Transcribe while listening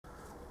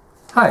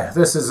Hi,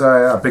 this is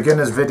a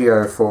beginner's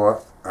video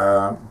for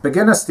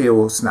beginner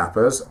steel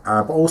snappers,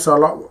 but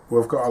also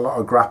we've got a lot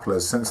of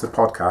grapplers since the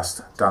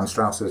podcast, Dan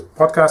Strauss's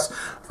podcast.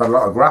 I've had a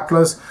lot of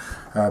grapplers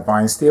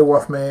buying steel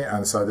off me,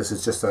 and so this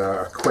is just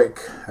a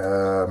quick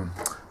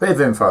bit of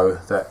info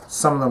that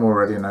some of them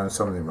already know and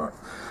some of them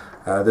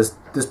won't.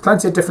 There's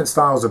plenty of different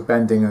styles of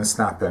bending and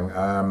snapping,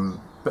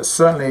 but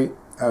certainly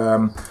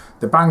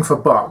the bang for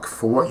buck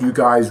for what you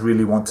guys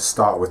really want to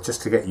start with,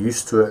 just to get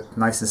used to it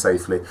nice and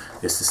safely,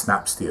 is to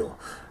snap steel.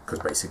 Because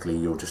basically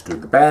you'll just do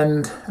the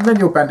bend and then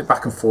you'll bend it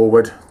back and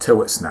forward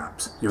till it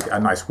snaps. You'll get a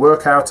nice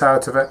workout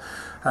out of it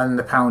and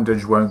the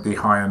poundage won't be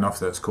high enough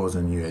that it's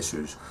causing you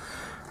issues.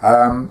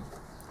 You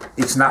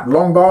snap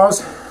long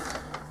bars,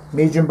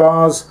 medium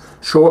bars,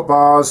 short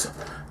bars,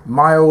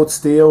 mild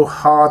steel,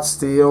 hard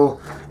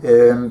steel,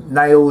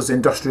 nails,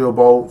 industrial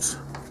bolts.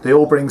 They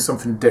all bring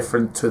something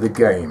different to the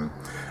game.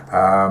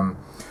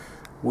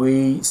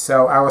 We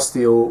sell our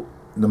steel,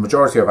 the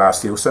majority of our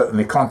steel,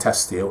 certainly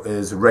contest steel,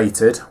 is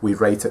rated. We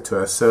rate it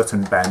to a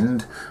certain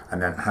bend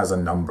and then it has a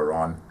number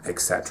on,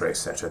 etc,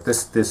 etc.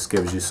 This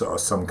gives you sort of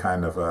some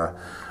kind of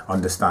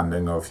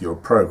understanding of your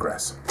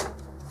progress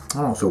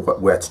and also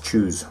where to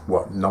choose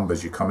what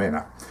numbers you come in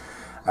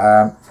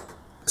at.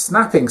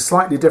 Snapping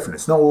slightly different.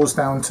 It's not always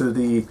down to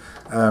the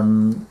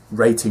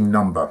rating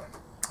number.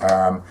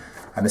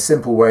 And a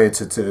simple way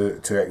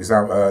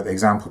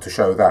example to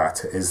show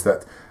that is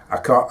that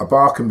a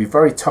bar can be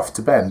very tough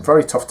to bend,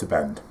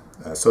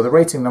 so the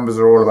rating numbers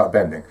are all about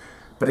bending,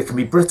 but it can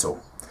be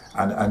brittle.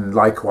 And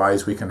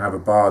likewise, we can have a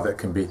bar that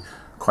can be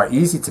quite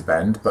easy to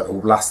bend, but will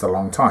last a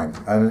long time.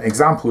 And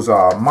examples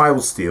are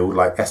mild steel,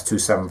 like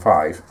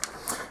S275,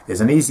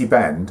 is an easy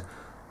bend,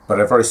 but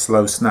a very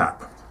slow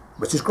snap,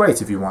 which is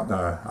great if you want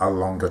a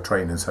longer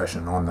training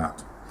session on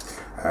that.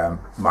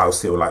 Mild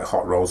steel like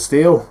hot rolled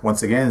steel,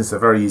 once again, it's a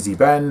very easy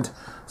bend,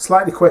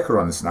 slightly quicker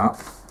on the snap.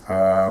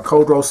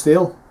 Cold rolled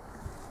steel,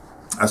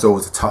 that's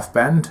always a tough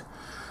bend,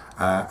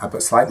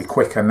 but slightly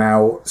quicker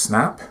now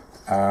snap.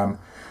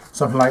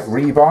 Something like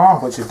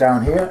rebar, which is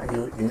down here,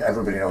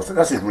 everybody knows that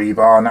that's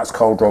rebar, and that's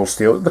cold rolled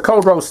steel. The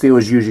cold rolled steel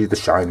is usually the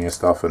shinier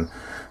stuff, and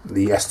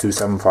the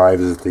S275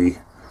 is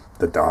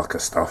the darker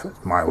stuff,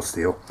 it's mild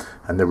steel,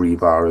 and the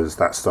rebar is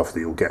that stuff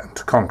that you'll get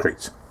into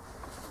concrete.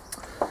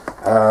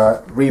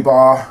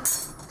 Rebar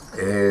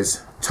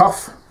is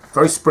tough,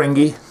 very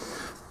springy,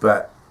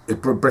 but it's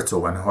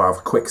brittle and will have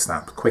a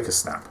quicker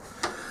snap.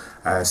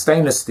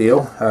 Stainless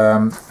steel,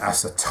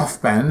 that's a tough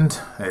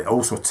bend,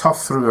 also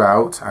tough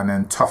throughout and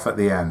then tough at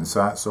the end, so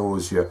that's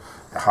always the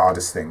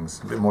hardest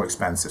things, a bit more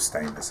expensive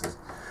stainlesses.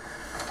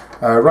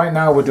 Right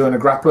now we're doing a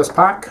grapplers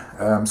pack,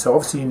 so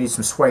obviously you need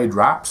some suede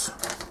wraps.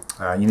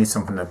 You need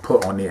something to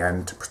put on the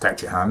end to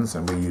protect your hands,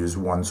 and we use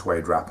one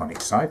suede wrap on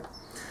each side.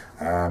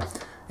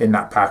 In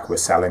that pack we're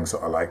selling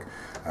sort of like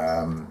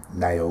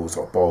nails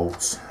or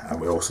bolts, and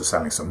we're also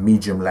selling some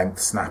medium length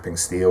snapping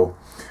steel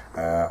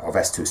of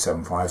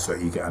S275, so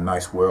you get a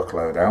nice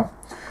workload out.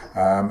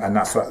 And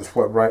that's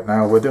what right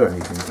now we're doing.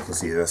 You can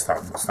see that's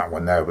that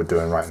one there we're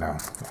doing right now,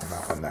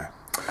 that one there.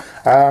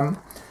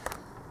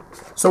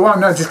 So what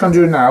I'm just going to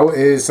do now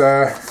is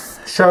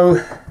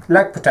show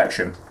leg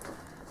protection.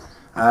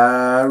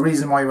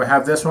 Reason why we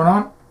have this one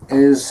on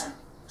is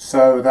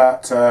so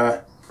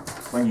that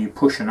when you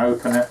push and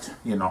open it,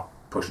 you're not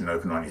pushing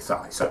open on your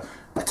thigh. So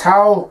a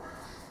towel,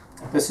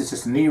 this is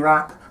just a knee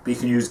wrap, but you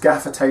can use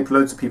gaffer tape.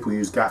 Loads of people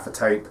use gaffer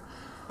tape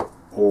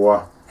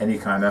or any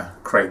kind of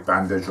crepe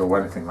bandage or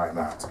anything like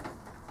that.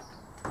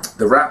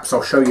 The wraps,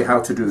 I'll show you how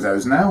to do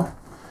those now.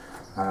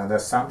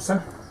 There's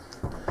Samson.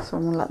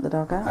 Someone let the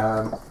dog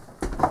out.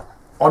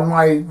 On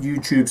my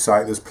YouTube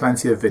site there's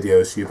plenty of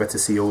videos, so you better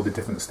see all the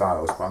different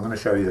styles, but I'm going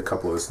to show you a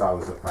couple of the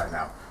styles right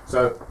now.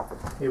 So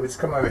here we just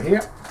come over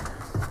here.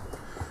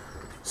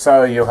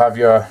 So you'll have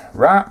your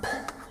wrap,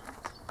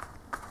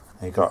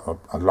 you've got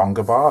a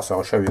longer bar, so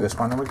I'll show you this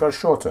one, and we've got a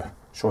shorter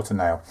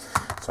nail.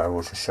 So I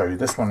will just show you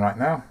this one right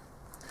now.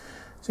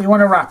 So you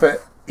want to wrap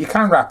it, you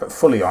can wrap it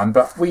fully on,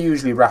 but we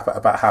usually wrap it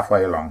about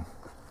halfway along.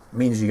 It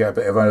means you get a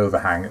bit of an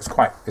overhang. It's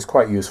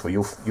quite useful.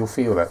 You'll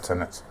feel it,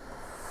 and it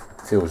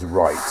feels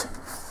right.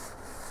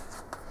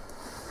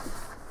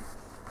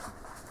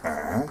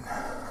 And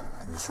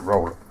you just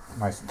roll it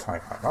nice and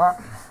tight like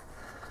that.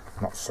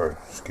 Not so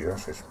skew,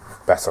 so it's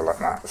better like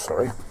that,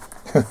 sorry.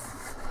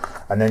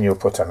 And then you'll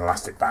put an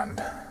elastic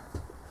band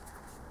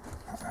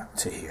like that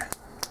to here.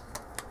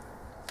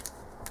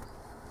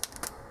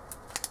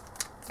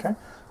 Okay,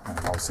 and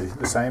obviously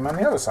the same on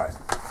the other side.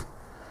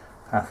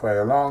 Halfway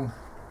along,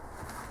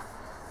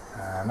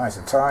 nice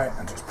and tight,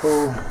 and just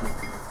pull.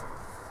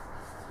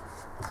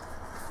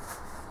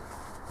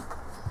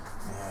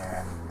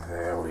 And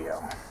there we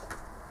go.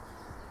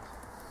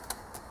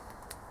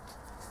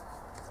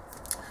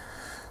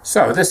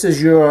 So this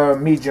is your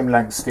medium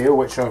length steel,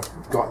 which I've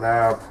got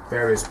there,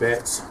 various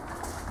bits.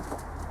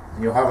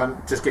 You'll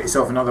have just get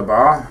yourself another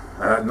bar,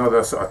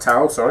 another sort of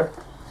towel, sorry,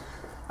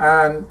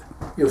 and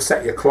you'll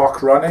set your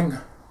clock running,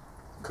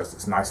 because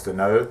it's nice to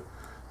know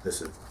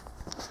this is.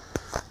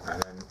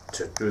 And then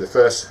to do the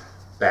first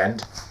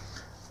bend,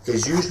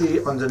 is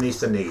usually underneath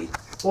the knee,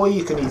 or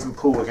you can even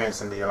pull against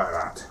the knee like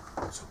that.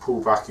 So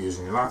pull back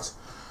using your lats,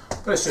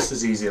 but it's just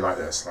as easy like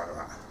this, like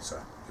that. So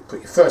you put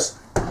your first.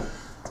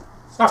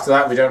 After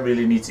that, we don't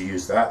really need to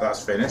use that.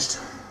 That's finished,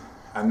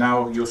 and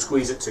now you'll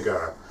squeeze it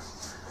together.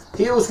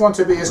 Heels want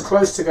to be as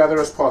close together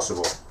as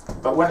possible,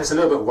 but when it's a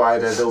little bit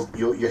wider,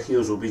 your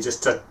heels will be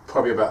just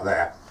probably about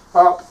there.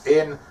 Up,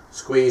 in,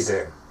 squeeze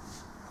in.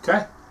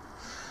 Okay.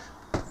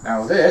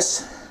 Now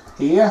this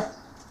here,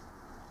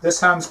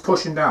 this hand's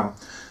pushing down.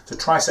 It's a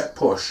tricep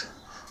push,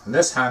 and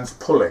this hand's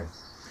pulling.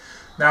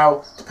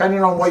 Now,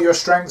 depending on where your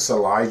strengths are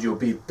lied, you'll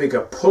be a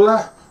bigger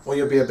puller or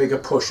you'll be a bigger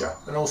pusher,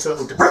 and also it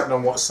will depend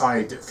on what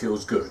side it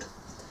feels good.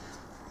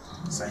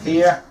 So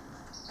here,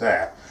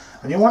 there,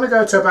 and you want to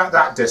go to about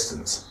that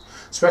distance,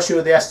 especially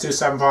with the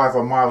S275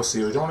 or mile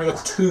seal. You don't want to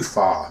go too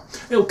far.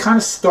 It'll kind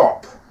of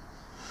stop.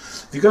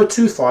 If you go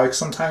too far,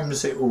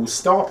 sometimes it will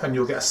stop and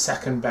you'll get a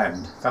second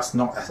bend. That's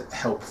not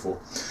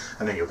helpful.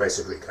 And then you'll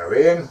basically go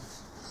in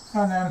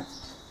and then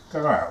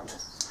go out,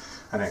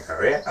 and then go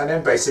in, and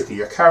then basically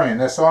you're carrying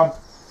this on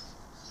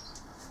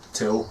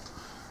till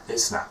it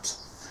snaps.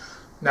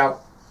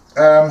 Now,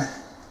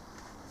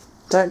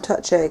 don't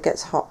touch it, it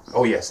gets hot.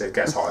 Oh yes, it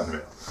gets hot in the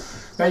middle.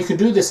 Now you can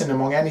do this in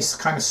among any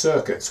kind of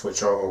circuits,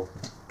 which I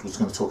was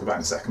going to talk about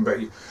in a second, but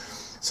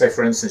say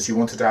for instance you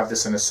wanted to have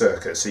this in a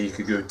circuit, so you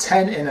could go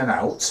 10 in and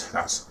out,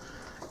 that's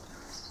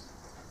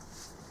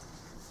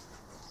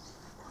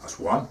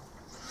one,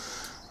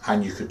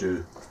 and you could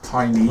do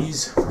high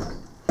knees,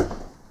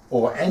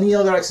 or any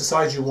other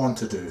exercise you want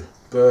to do,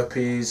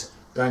 burpees,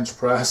 bench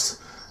press,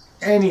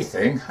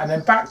 anything, and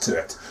then back to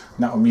it.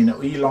 And that will mean it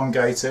will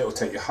elongate it, it will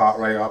take your heart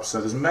rate up, so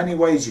there's many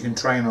ways you can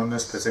train on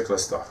this particular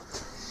stuff.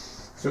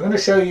 So I'm going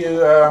to show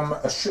you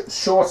a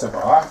shorter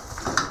bar.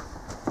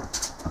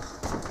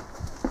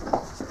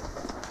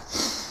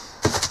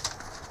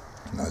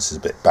 Now this is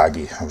a bit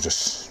baggy, I'll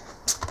just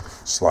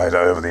slide it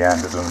over the end,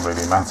 it doesn't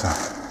really matter.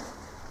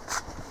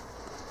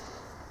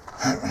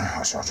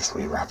 Actually, I'll just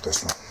rewrap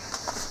this one.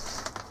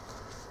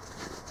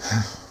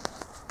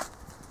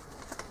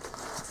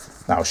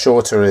 Now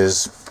shorter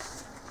is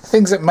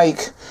things that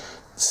make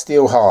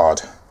steel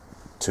hard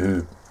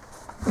to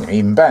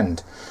even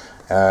bend.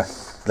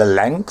 The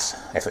length,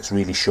 if it's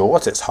really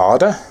short, it's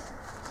harder.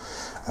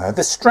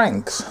 The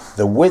strength,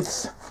 the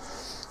width,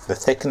 the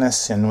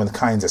thickness, and the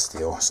kinds of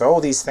steel. So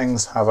all these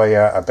things have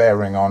a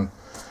bearing on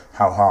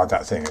how hard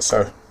that thing is.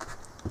 So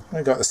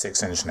we've got the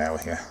 6-inch nail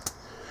here.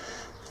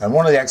 And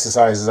one of the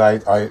exercises I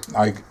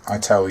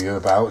tell you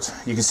about,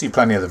 you can see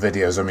plenty of the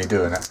videos of me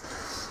doing it,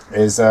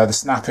 is the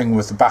snapping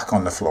with the back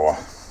on the floor.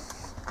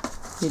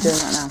 You're doing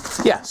that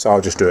now? Yeah, so I'll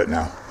just do it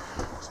now.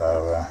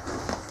 So,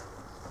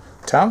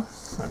 towel,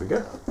 there we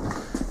go.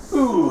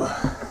 Ooh.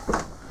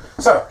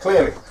 So,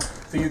 clearly,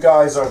 for you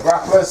guys who are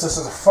grapplers, this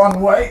is a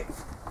fun way.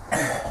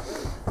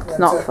 It's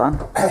not fun.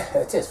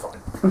 It is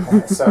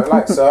fun. So,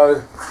 like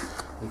so,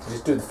 you can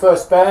just do the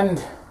first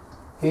bend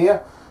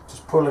here,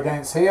 just pull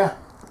against here,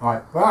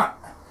 like that.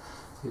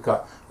 You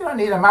don't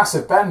need a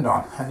massive bend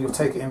on, and you'll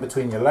take it in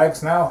between your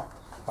legs now,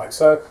 like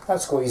so, and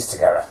squeeze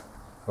together,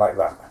 like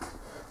that.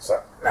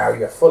 So now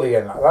you're fully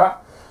in like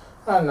that,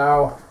 and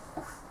now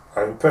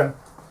open,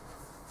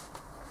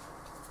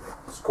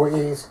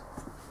 squeeze,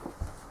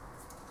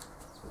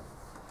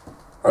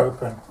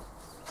 open,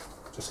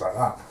 just like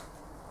that.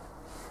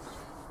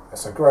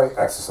 It's a great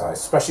exercise,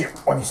 especially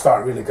when you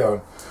start really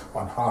going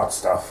on hard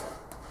stuff.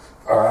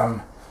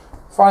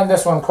 Find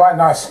this one quite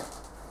nice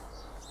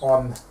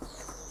on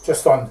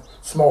just on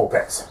small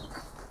bits.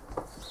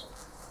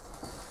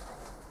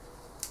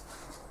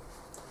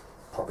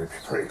 Probably be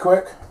pretty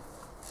quick.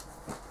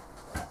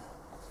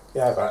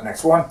 Yeah, that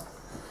next one.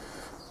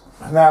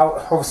 Now,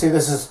 obviously,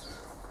 this is.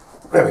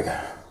 There we go.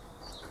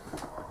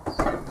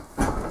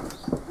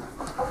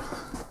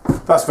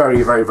 That's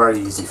very, very, very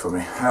easy for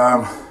me,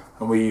 and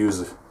we use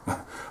it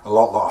a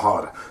lot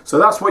harder. So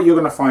that's what you're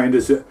going to find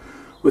is that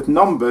with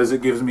numbers,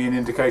 it gives me an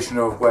indication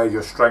of where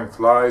your strength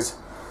lies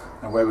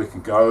and where we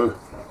can go.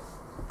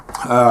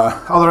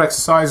 Other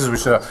exercises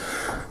which are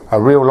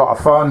a real lot of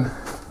fun.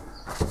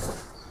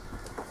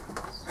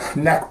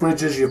 Neck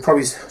bridges, you'll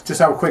probably just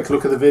have a quick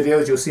look at the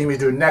videos, you'll see me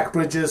do neck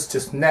bridges,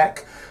 just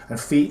neck and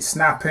feet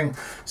snapping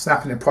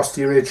in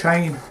posterior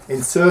chain,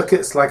 in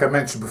circuits like I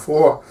mentioned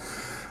before.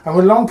 And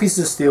with long pieces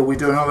of steel we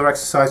do another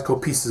exercise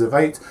called pieces of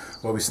 8,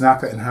 where we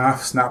snap it in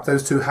half, snap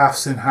those 2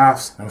 halves in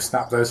halves, and we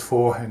snap those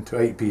 4 into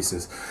 8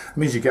 pieces. It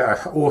means you get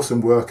an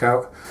awesome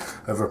workout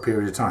over a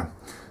period of time.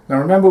 Now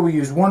remember, we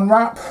use 1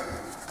 wrap.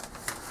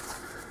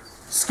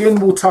 Skin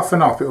will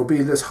toughen up, it will be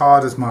as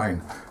hard as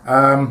mine.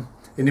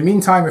 In the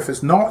meantime, if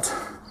it's not,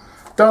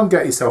 don't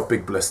get yourself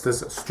big blisters,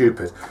 that's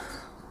stupid.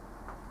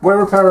 Wear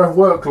a pair of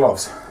work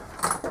gloves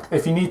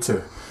if you need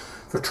to.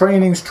 For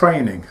training's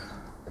training.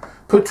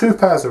 Put 2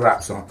 pairs of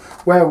wraps on.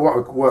 Wear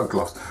work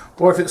gloves.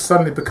 Or if it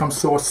suddenly becomes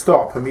sore,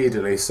 stop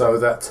immediately so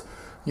that,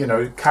 you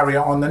know, carry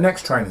on the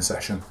next training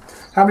session.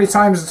 How many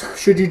times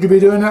should you be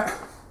doing it?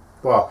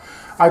 Well,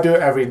 I do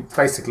it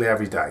basically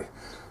every day.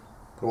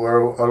 but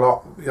we're a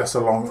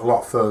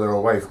lot further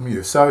away from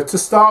you. So to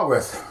start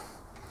with,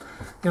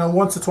 you know,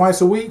 once or twice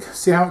a week,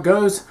 see how it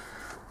goes.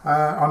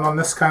 And on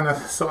this kind of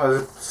sort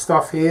of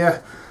stuff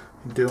here,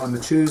 you do it on the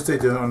Tuesday,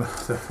 do it on the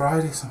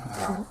Friday, something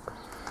like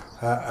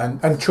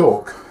that. And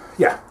chalk,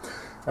 yeah.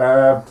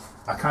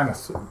 I kind of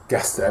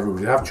guessed that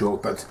everybody would have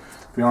chalk, but to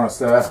be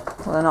honest, well,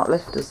 they're not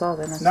lifters, are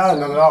they? No,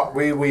 they're not.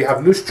 We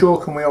have loose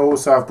chalk and we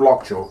also have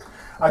block chalk.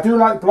 I do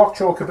like block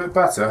chalk a bit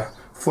better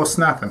for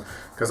snapping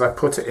because I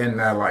put it in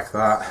there like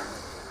that,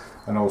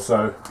 and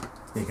also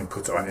you can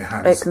put it on your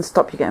hands. It can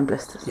stop you getting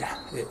blisters. Yeah,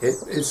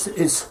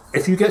 it's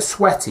if you get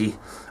sweaty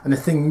and the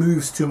thing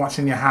moves too much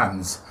in your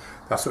hands,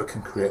 that's what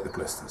can create the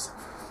blisters.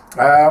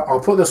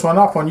 I'll put this one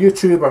up on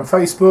YouTube and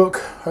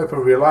Facebook. Hope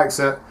everybody likes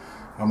it.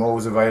 I'm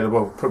always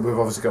available. We've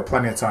obviously got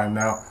plenty of time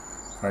now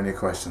for any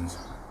questions.